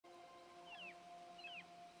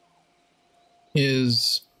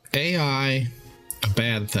Is AI a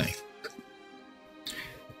bad thing?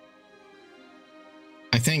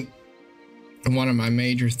 I think one of my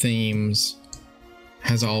major themes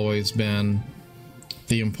has always been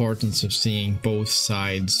the importance of seeing both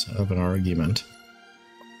sides of an argument.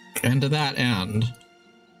 And to that end,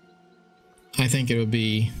 I think it would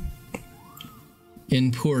be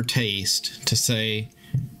in poor taste to say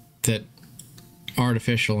that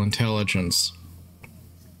artificial intelligence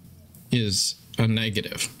is a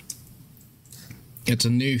negative. It's a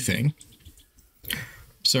new thing.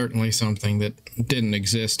 Certainly something that didn't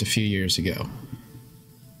exist a few years ago.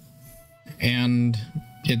 And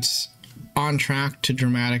it's on track to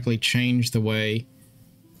dramatically change the way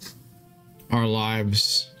our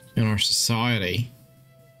lives and our society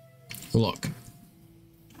look.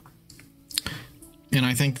 And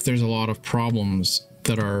I think there's a lot of problems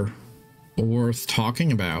that are worth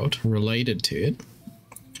talking about related to it,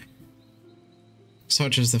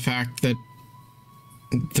 such as the fact that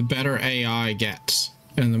the better AI gets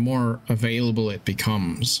and the more available it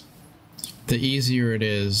becomes, the easier it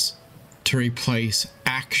is to replace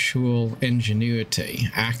actual ingenuity,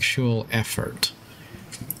 actual effort,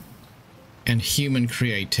 and human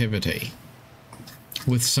creativity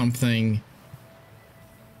with something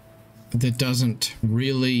that doesn't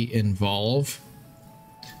really involve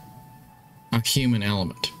a human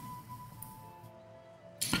element.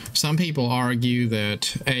 Some people argue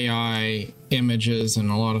that AI images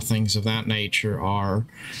and a lot of things of that nature are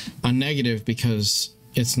a negative because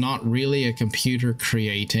it's not really a computer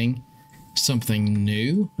creating something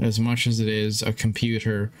new as much as it is a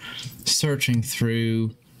computer searching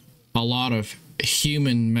through a lot of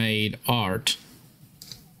human-made art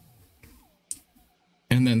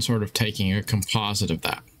and then sort of taking a composite of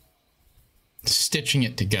that, stitching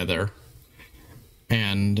it together.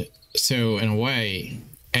 And so in a way,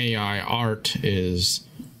 AI art is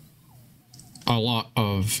a lot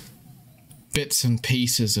of bits and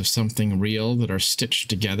pieces of something real that are stitched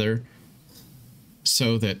together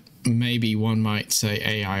so that maybe one might say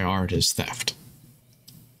AI art is theft.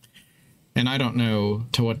 And I don't know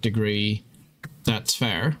to what degree that's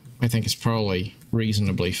fair. I think it's probably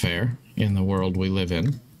reasonably fair in the world we live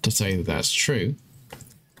in to say that that's true.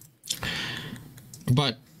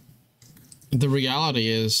 But the reality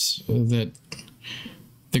is that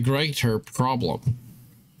the greater problem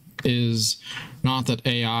is not that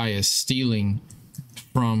AI is stealing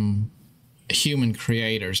from human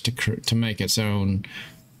creators to make its own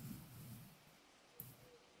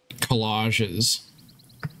collages.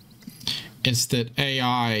 It's that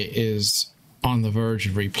AI is on the verge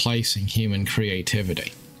of replacing human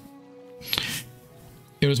creativity.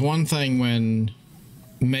 It was one thing when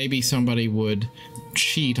maybe somebody would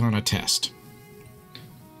cheat on a test.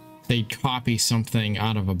 They'd copy something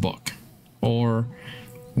out of a book. Or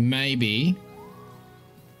maybe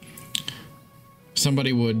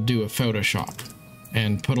somebody would do a Photoshop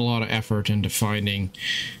and put a lot of effort into finding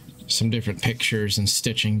some different pictures and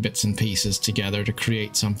stitching bits and pieces together to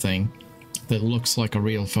create something that looks like a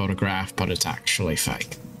real photograph, but it's actually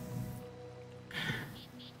fake.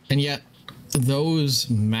 And yet, those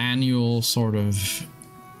manual sort of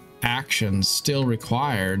actions still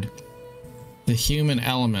required the human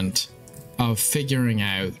element of figuring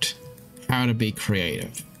out how to be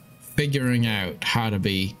creative, figuring out how to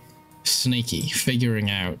be sneaky, figuring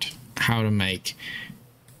out how to make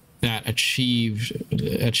that achieved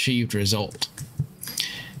result.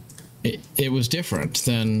 It was different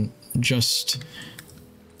than just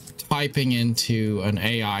typing into an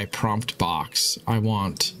AI prompt box, I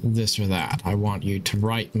want this or that. I want you to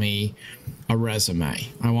write me a resume.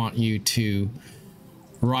 I want you to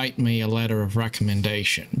write me a letter of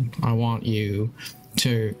recommendation. I want you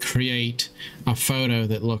to create a photo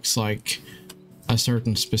that looks like a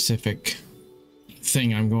certain specific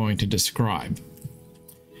thing I'm going to describe.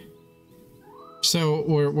 So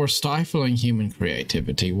we're stifling human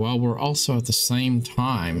creativity while we're also at the same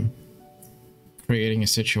time creating a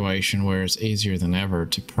situation where it's easier than ever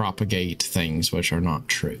to propagate things which are not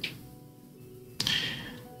true.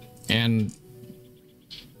 And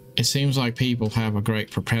it seems like people have a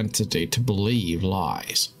great propensity to believe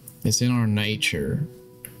lies. It's in our nature,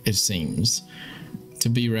 it seems, to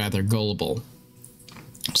be rather gullible.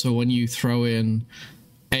 So when you throw in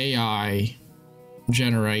AI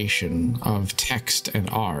generation of text and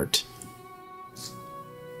art,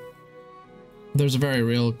 there's a very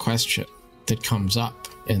real question that comes up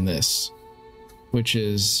in this, which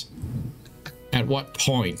is, at what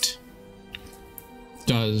point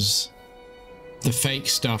does the fake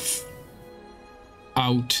stuff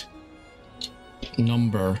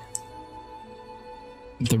outnumber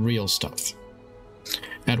the real stuff?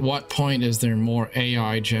 At what point is there more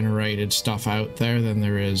AI generated stuff out there than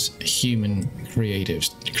there is human created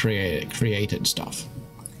stuff?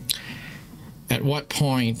 At what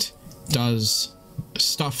point does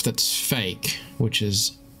stuff that's fake, which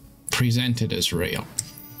is presented as real,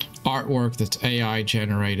 artwork that's AI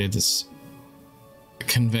generated, that's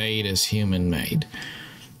conveyed as human made,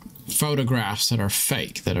 photographs that are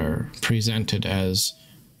fake, that are presented as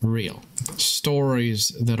real,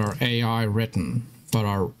 stories that are AI written but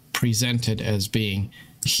are presented as being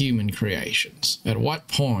human creations. At what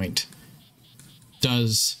point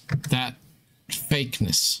does that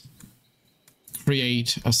fakeness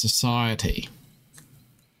create a society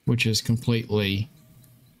which is completely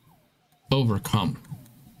overcome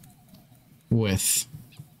with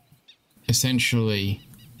essentially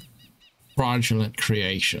fraudulent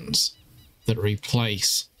creations that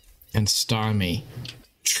replace and stymie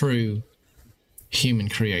true human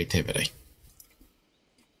creativity?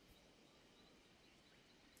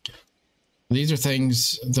 These are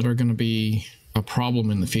things that are going to be a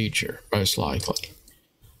problem in the future, most likely.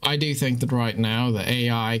 I do think that right now the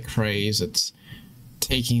AI craze, it's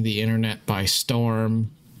taking the internet by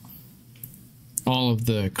storm. All of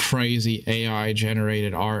the crazy AI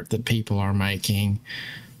generated art that people are making,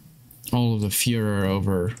 all of the furor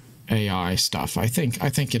over AI stuff, I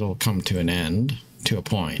think it'll come to an end, to a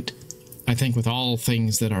point. I think with all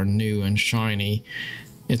things that are new and shiny,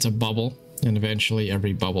 it's a bubble, and eventually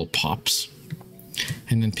every bubble pops.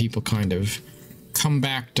 And then people kind of come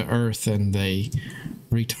back to earth and they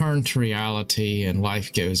return to reality and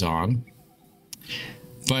life goes on.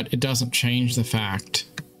 But it doesn't change the fact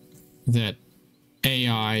that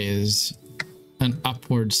AI is an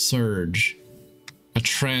upward surge, a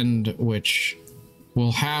trend which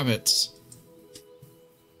will have its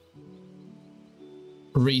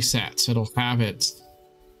resets. It'll have its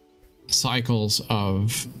cycles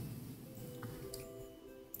of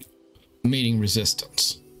meeting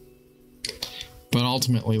resistance. But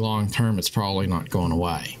ultimately, long term, it's probably not going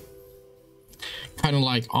away. Kind of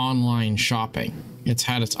like online shopping. It's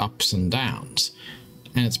had its ups and downs.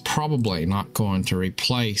 And it's probably not going to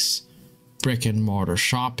replace brick and mortar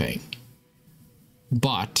shopping.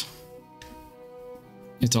 But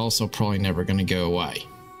it's also probably never going to go away.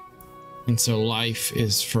 And so life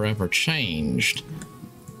is forever changed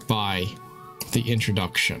by the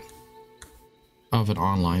introduction of an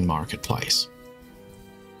online marketplace.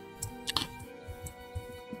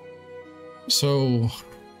 So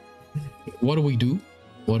what do we do?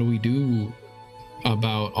 What do we do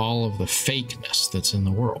about all of the fakeness that's in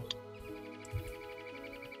the world?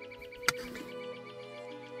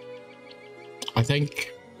 I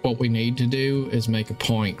think what we need to do is make a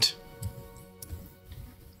point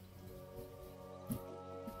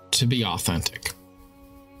to be authentic.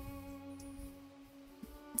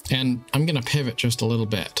 And I'm going to pivot just a little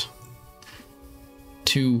bit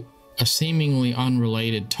to a seemingly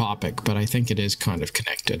unrelated topic, but I think it is kind of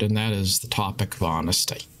connected, and that is the topic of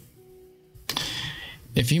honesty.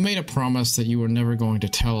 If you made a promise that you were never going to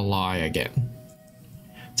tell a lie again,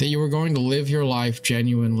 that you were going to live your life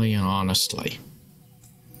genuinely and honestly,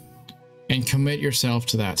 and commit yourself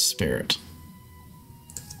to that spirit,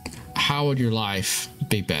 how would your life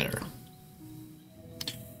be better?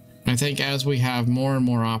 I think as we have more and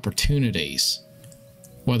more opportunities,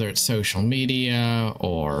 whether it's social media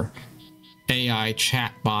or AI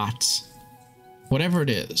chatbots, whatever it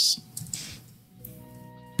is,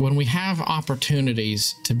 when we have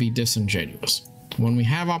opportunities to be disingenuous, when we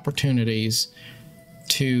have opportunities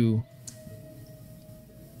to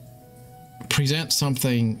present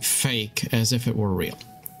something fake as if it were real,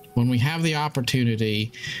 when we have the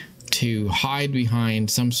opportunity to hide behind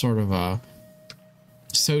some sort of a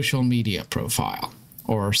social media profile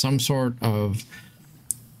or some sort of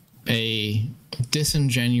a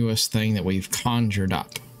disingenuous thing that we've conjured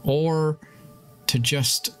up, or to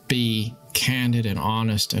just be candid and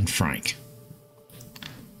honest and frank,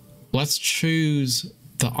 let's choose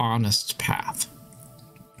the honest path.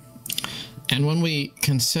 And when we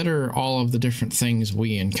consider all of the different things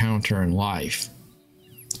we encounter in life,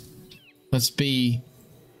 let's be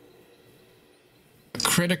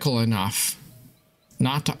critical enough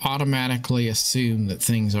not to automatically assume that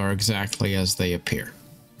things are exactly as they appear.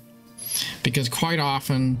 Because quite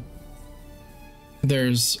often,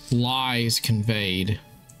 there's lies conveyed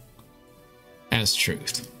as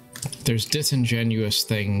truth. There's disingenuous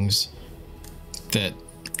things that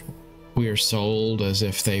we are sold as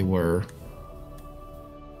if they were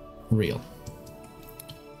real.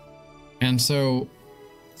 And so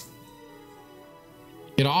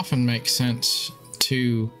it often makes sense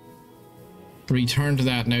to return to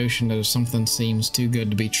that notion that if something seems too good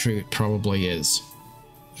to be true, it probably is.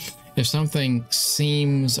 If something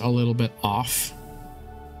seems a little bit off,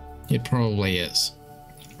 it probably is.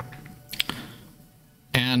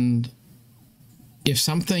 And if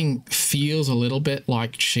something feels a little bit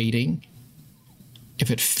like cheating, if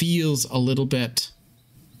it feels a little bit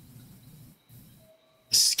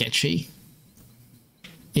sketchy,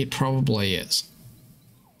 it probably is.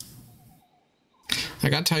 I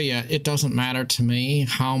gotta tell you, it doesn't matter to me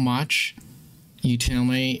how much you tell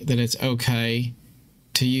me that it's okay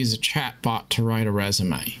to use a chatbot to write a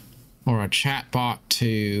resume, or a chatbot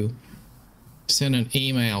to send an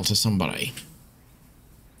email to somebody.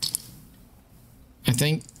 I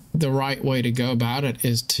think the right way to go about it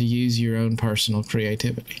is to use your own personal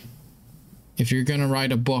creativity. If you're going to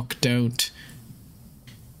write a book, don't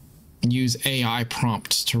use AI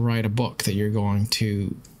prompts to write a book that you're going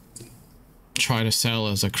to try to sell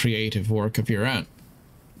as a creative work of your own.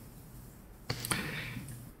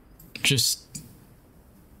 Just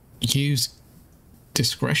use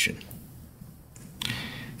discretion.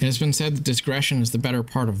 It has been said that discretion is the better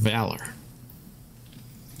part of valor.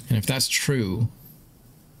 And if that's true,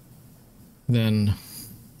 then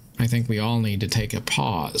I think we all need to take a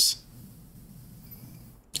pause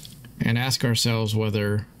and ask ourselves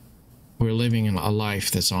whether we're living in a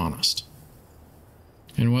life that's honest,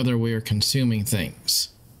 and whether we are consuming things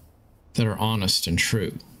that are honest and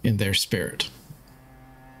true in their spirit.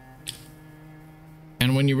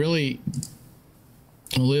 And when you really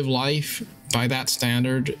live life by that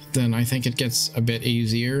standard, then I think it gets a bit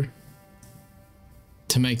easier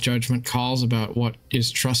to make judgment calls about what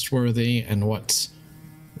is trustworthy and what's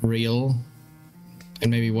real,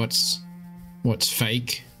 and maybe what's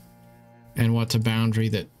fake, and what's a boundary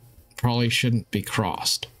that probably shouldn't be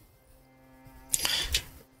crossed.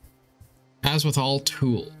 As with all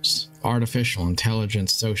tools, artificial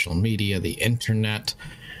intelligence, social media, the internet,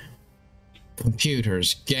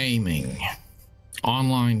 computers, gaming,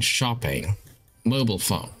 online shopping, mobile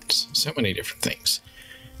phones, so many different things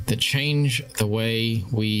that change the way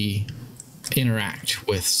we interact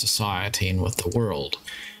with society and with the world.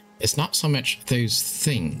 It's not so much those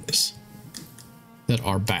things that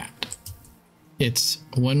are bad. It's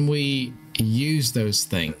when we use those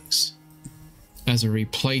things as a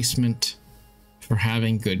replacement for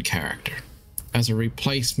having good character, as a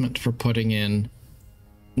replacement for putting in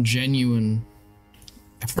genuine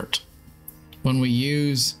effort. When we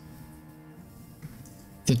use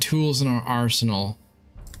the tools in our arsenal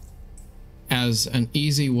as an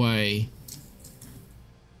easy way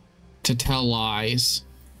to tell lies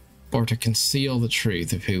or to conceal the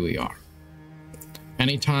truth of who we are.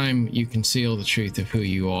 Anytime you conceal the truth of who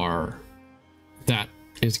you are, that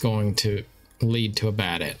is going to lead to a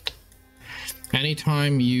bad end.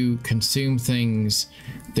 Anytime you consume things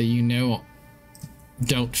that you know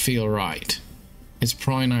don't feel right, it's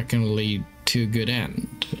probably not going to lead to a good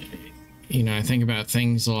end. You know, I think about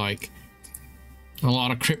things like a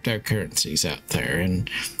lot of cryptocurrencies out there and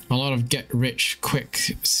a lot of get-rich-quick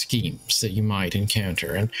schemes that you might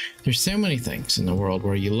encounter. And there's so many things in the world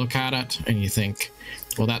where you look at it and you think,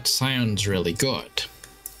 well, that sounds really good,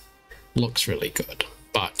 looks really good.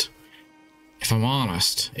 But if I'm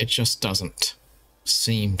honest, it just doesn't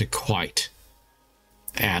seem to quite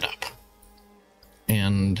add up.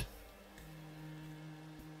 And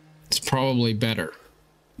it's probably better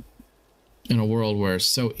in a world where it's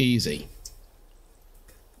so easy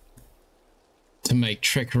to make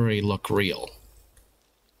trickery look real,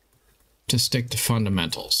 to stick to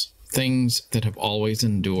fundamentals, things that have always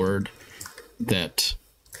endured, that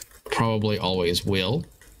probably always will,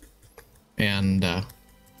 and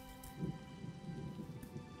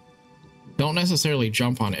don't necessarily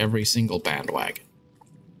jump on every single bandwagon,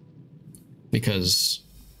 because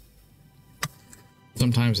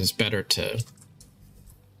sometimes it's better to,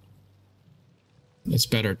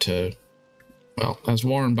 well, as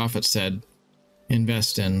Warren Buffett said,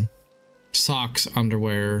 invest in socks,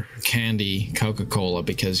 underwear, candy, Coca-Cola,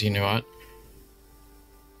 because you know what?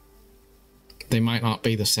 They might not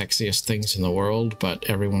be the sexiest things in the world, but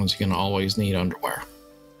everyone's going to always need underwear.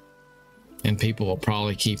 And people will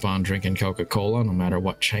probably keep on drinking Coca-Cola no matter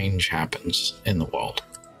what change happens in the world.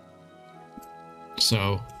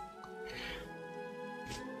 So,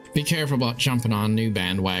 be careful about jumping on new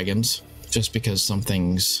bandwagons just because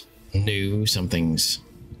something's new, something's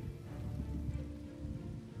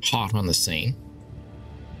hot on the scene.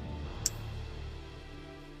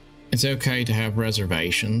 It's okay to have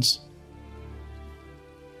reservations.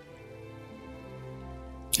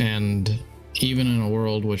 And even in a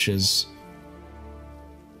world which is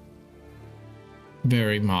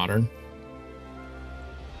very modern,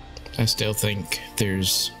 I still think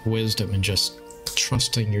there's wisdom in just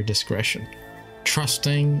trusting your discretion,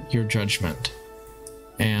 trusting your judgment,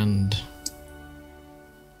 and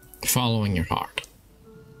following your heart.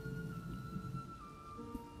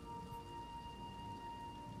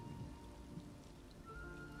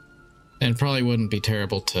 And probably wouldn't be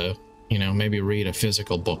terrible to, you know, maybe read a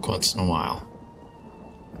physical book once in a while.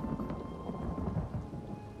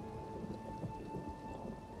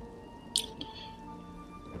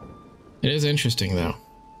 It is interesting, though,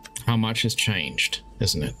 how much has changed,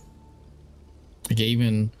 isn't it? Like,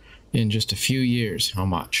 even in just a few years, how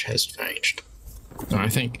much has changed. And I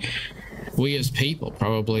think we as people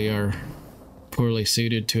probably are poorly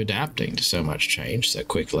suited to adapting to so much change so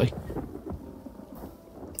quickly.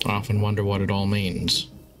 I often wonder what it all means.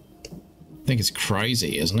 I think it's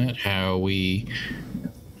crazy, isn't it? How we,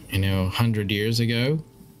 you know, 100 years ago,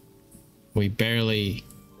 we barely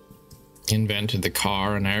invented the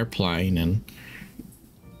car and airplane, and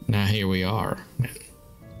now here we are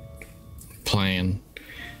playing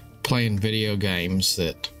video games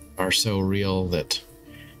that are so real that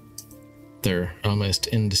they're almost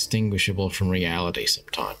indistinguishable from reality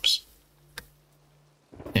sometimes.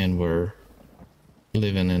 And we're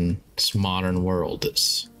living in this modern world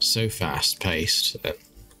that's so fast-paced that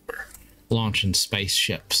we're launching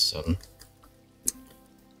spaceships and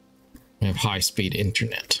we have high-speed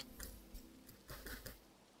internet.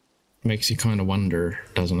 Makes you kind of wonder,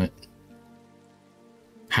 doesn't it?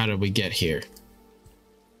 How did we get here?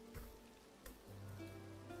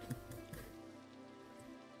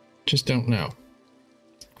 Just don't know.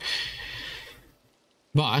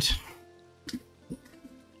 But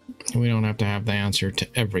we don't have to have the answer to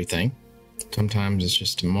everything. Sometimes it's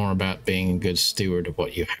just more about being a good steward of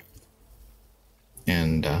what you have.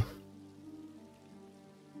 And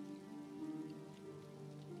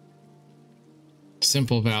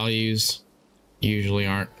simple values usually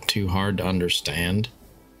aren't too hard to understand.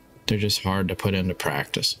 They're just hard to put into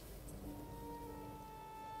practice.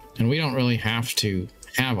 And we don't really have to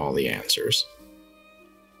have all the answers.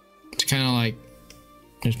 It's kind of like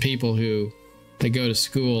there's people who they go to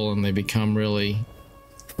school and they become really,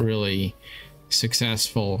 really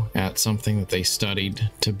successful at something that they studied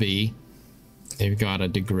to be. They've got a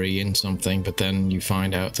degree in something, but then you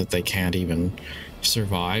find out that they can't even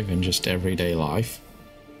survive in just everyday life.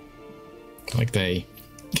 Like, they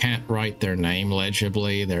can't write their name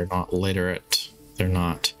legibly, they're not literate, they're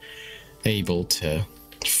not able to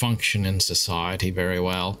function in society very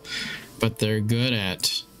well, but they're good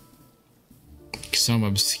at some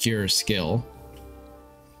obscure skill.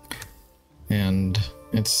 And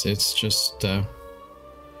it's just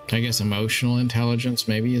I guess emotional intelligence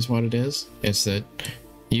maybe is what it is. It's that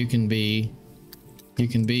you can be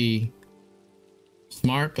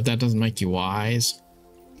smart, but that doesn't make you wise.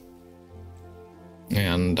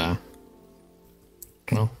 And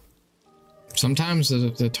well, sometimes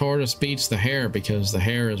the tortoise beats the hare because the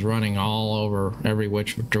hare is running all over every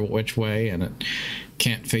which way, and it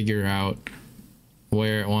can't figure out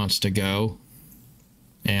where it wants to go.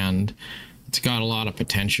 And it's got a lot of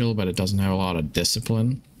potential, but it doesn't have a lot of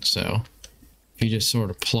discipline. So if you just sort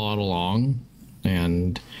of plod along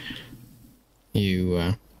and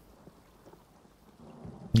you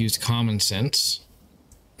use common sense,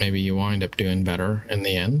 maybe you wind up doing better in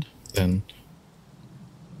the end than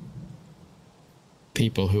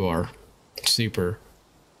people who are super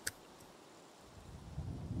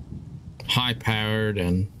high-powered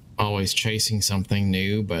and always chasing something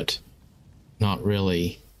new, but not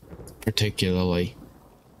really particularly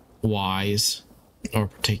wise or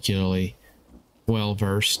particularly well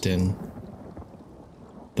versed in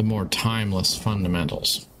the more timeless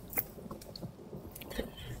fundamentals.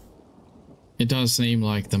 It does seem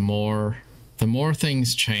like the more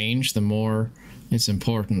things change, the more it's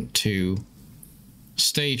important to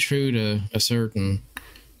stay true to a certain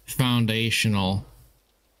foundational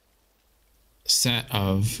set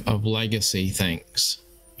of legacy things.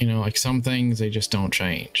 You know, like some things, they just don't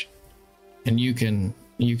change. And you can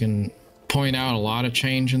point out a lot of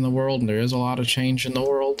change in the world, and there is a lot of change in the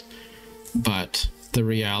world, but the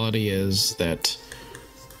reality is that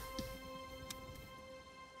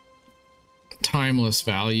timeless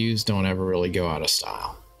values don't ever really go out of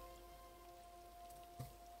style.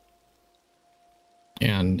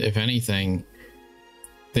 And if anything,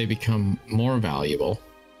 they become more valuable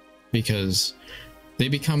because they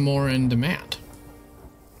become more in demand.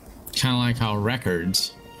 Kind of like how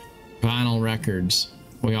records, vinyl records,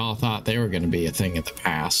 we all thought they were going to be a thing of the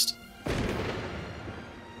past.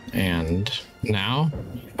 And now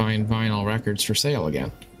you find vinyl records for sale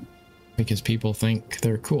again because people think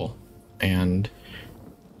they're cool. And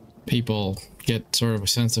people get sort of a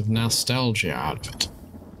sense of nostalgia out of it.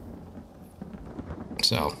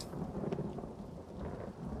 So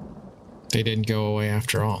they didn't go away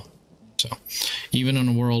after all. So even in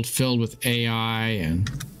a world filled with AI and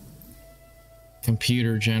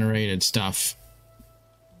computer generated stuff,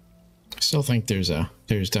 I still think there's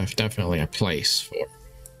definitely a place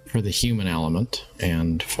for the human element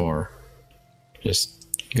and for just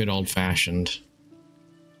good old fashioned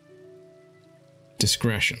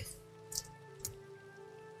discretion.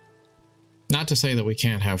 Not to say that we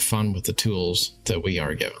can't have fun with the tools that we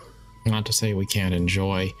are given. Not to say we can't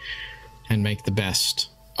enjoy and make the best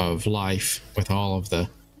of life with all of the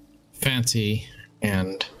fancy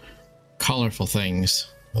and colorful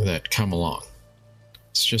things that come along.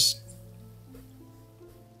 It's just,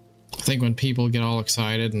 I think when people get all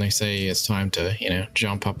excited and they say it's time to,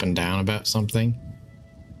 jump up and down about something,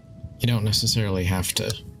 you don't necessarily have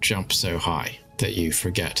to jump so high that you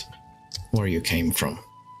forget where you came from.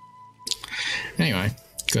 Anyway,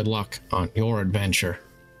 good luck on your adventure.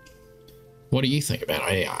 What do you think about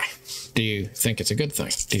AI? Do you think it's a good thing?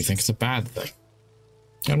 Do you think it's a bad thing?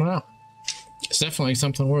 I don't know. It's definitely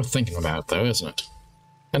something worth thinking about, though, isn't it?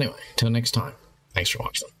 Anyway, till next time, thanks for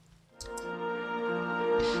watching.